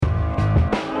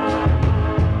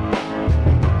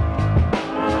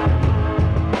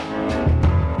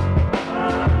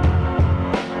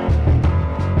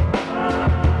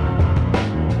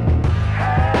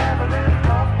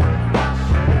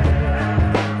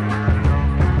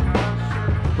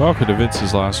Welcome to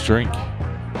Vince's Last Drink.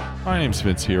 My name's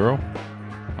Vince Hero.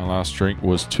 My last drink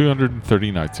was 230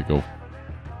 nights ago.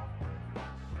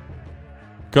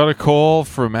 Got a call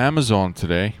from Amazon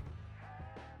today.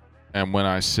 And when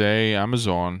I say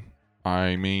Amazon,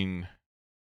 I mean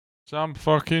some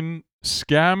fucking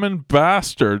scamming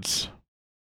bastards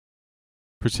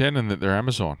pretending that they're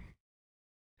Amazon.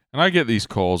 And I get these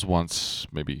calls once,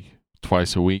 maybe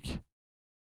twice a week.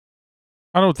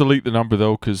 I don't delete the number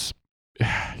though, because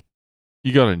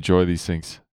you gotta enjoy these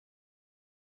things.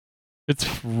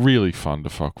 It's really fun to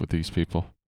fuck with these people.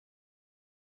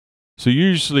 So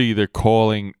usually they're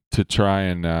calling to try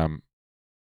and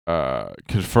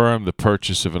confirm the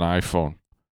purchase of an iPhone.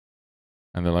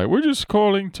 And they're like, we're just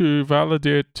calling to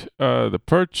validate the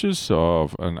purchase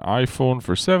of an iPhone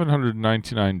for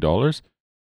 $799.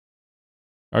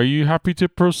 Are you happy to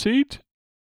proceed?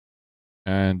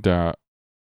 And,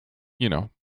 you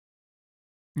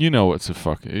know it's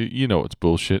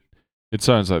bullshit. It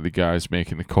sounds like the guy's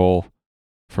making the call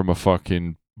from a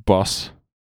fucking bus.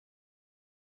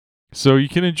 So you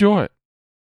can enjoy it.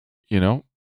 You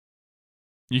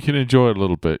can enjoy it a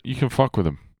little bit. You can fuck with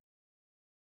him.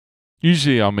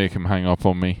 Usually I'll make him hang up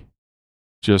on me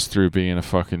just through being a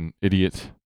fucking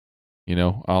idiot.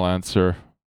 I'll answer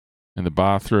in the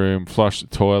bathroom, flush the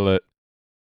toilet,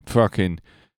 fucking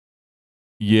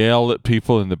yell at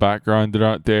people in the background that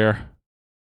aren't there.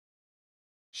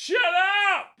 Shut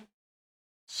up!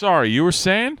 Sorry, you were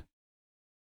saying?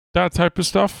 That type of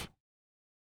stuff?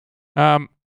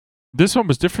 This one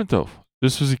was different though.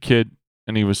 This was a kid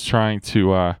and he was trying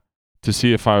to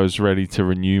see if I was ready to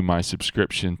renew my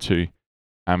subscription to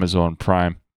Amazon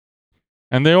Prime.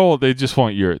 And they just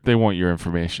want your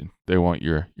information. They want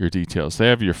your details. They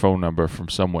have your phone number from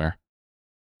somewhere.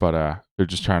 But they're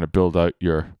just trying to build out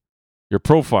your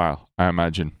profile, I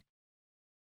imagine.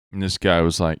 And this guy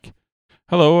was like,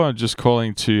 hello, I'm just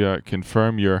calling to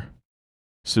confirm your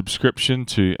subscription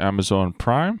to Amazon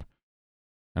Prime.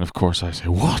 And of course I say,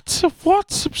 what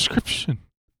subscription?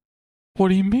 What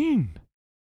do you mean?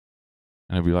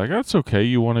 And I'd be like, that's okay.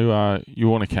 You want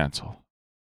to cancel?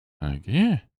 I'm like,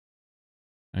 yeah.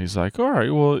 And he's like, all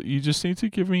right, well, you just need to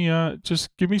give me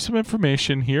some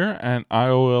information here and I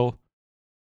will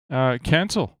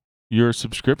cancel your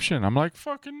subscription. I'm like,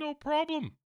 fucking no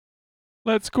problem.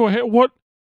 Let's go ahead.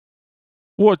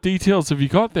 What details have you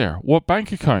got there? What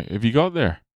bank account have you got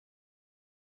there?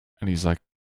 And he's like,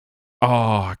 oh,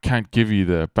 I can't give you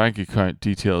the bank account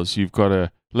details. You've got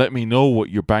to let me know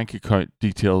what your bank account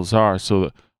details are so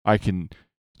that I can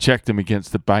check them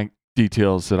against the bank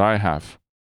details that I have.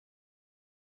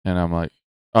 And I'm like,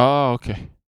 oh, okay.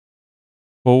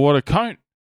 Well, what account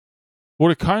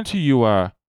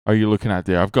are you looking at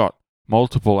there? I've got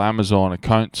multiple Amazon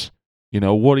accounts.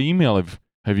 What email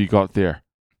have you got there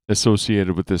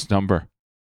associated with this number?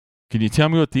 Can you tell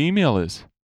me what the email is?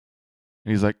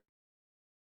 And he's like,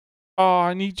 oh,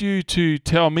 I need you to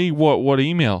tell me what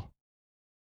email.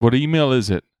 What email is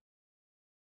it?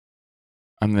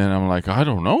 And then I'm like, I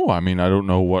don't know. I mean, I don't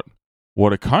know what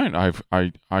account.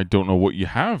 I don't know what you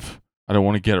have. I don't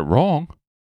want to get it wrong.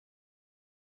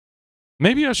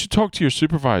 Maybe I should talk to your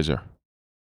supervisor.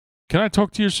 Can I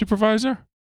talk to your supervisor?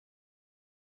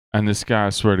 And this guy, I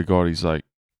swear to God, he's like,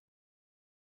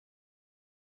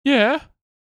 yeah,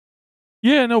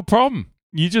 no problem.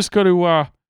 You just got to, and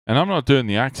I'm not doing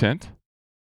the accent,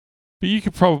 but you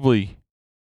can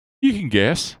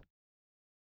guess.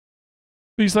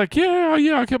 But he's like, yeah,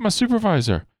 I'll get my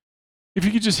supervisor. If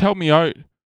you could just help me out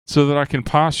so that I can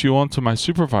pass you on to my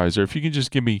supervisor, if you can just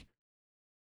give me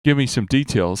some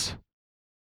details.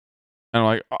 And I'm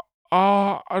like,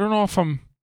 I don't know if I'm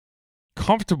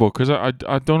comfortable because I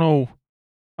don't know.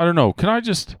 I don't know. Can I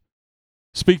just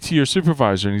speak to your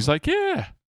supervisor? And he's like,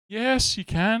 yes, you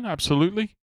can.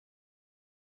 Absolutely.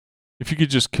 If you could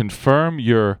just confirm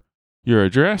your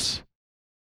address.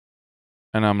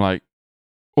 And I'm like,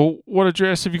 well, what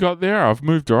address have you got there? I've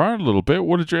moved around a little bit.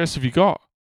 What address have you got?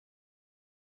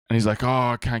 And he's like, oh,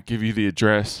 I can't give you the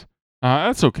address.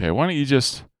 That's okay. Why don't you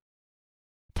just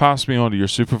pass me on to your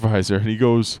supervisor? And he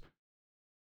goes,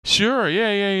 sure,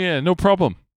 yeah, no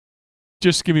problem.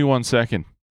 Just give me 1 second.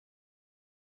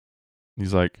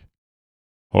 He's like,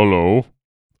 hello,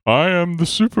 I am the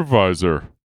supervisor.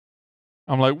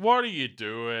 I'm like, what are you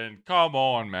doing? Come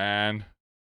on, man.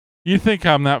 You think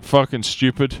I'm that fucking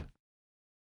stupid?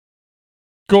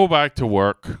 Go back to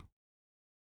work.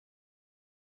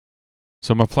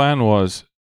 So my plan was,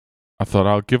 I thought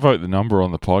I'll give out the number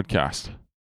on the podcast.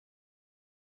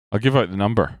 I'll give out the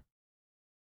number.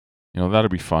 That'll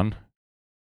be fun.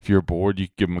 If you're bored, you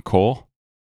can give him a call.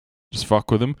 Just fuck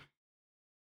with him.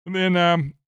 And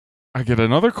then I get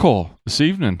another call this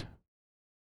evening,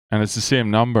 and it's the same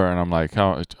number, and I'm like,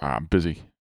 oh, I'm busy.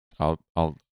 I'll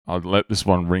let this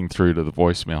one ring through to the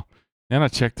voicemail. Then I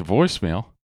check the voicemail,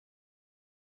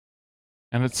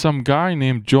 and it's some guy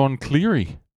named John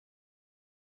Cleary.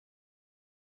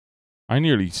 I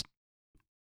nearly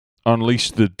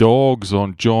unleashed the dogs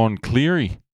on John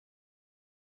Cleary.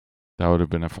 That would have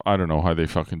been I don't know how they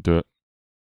fucking do it.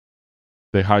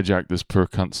 They hijacked this poor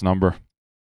cunt's number.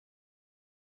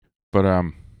 But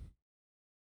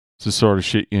it's the sort of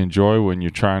shit you enjoy when you're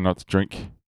trying not to drink,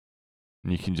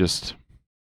 and you can just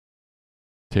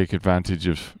take advantage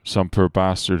of some poor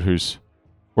bastard who's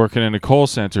working in a call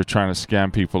center trying to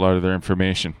scam people out of their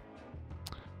information.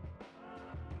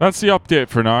 That's the update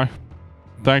for now.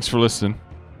 Thanks for listening.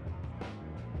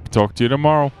 Talk to you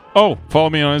tomorrow. Oh, follow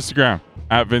me on Instagram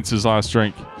 @Vince's Last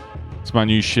Drink. It's my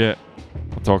new shit.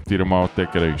 I'll talk to you tomorrow.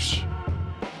 Take it out.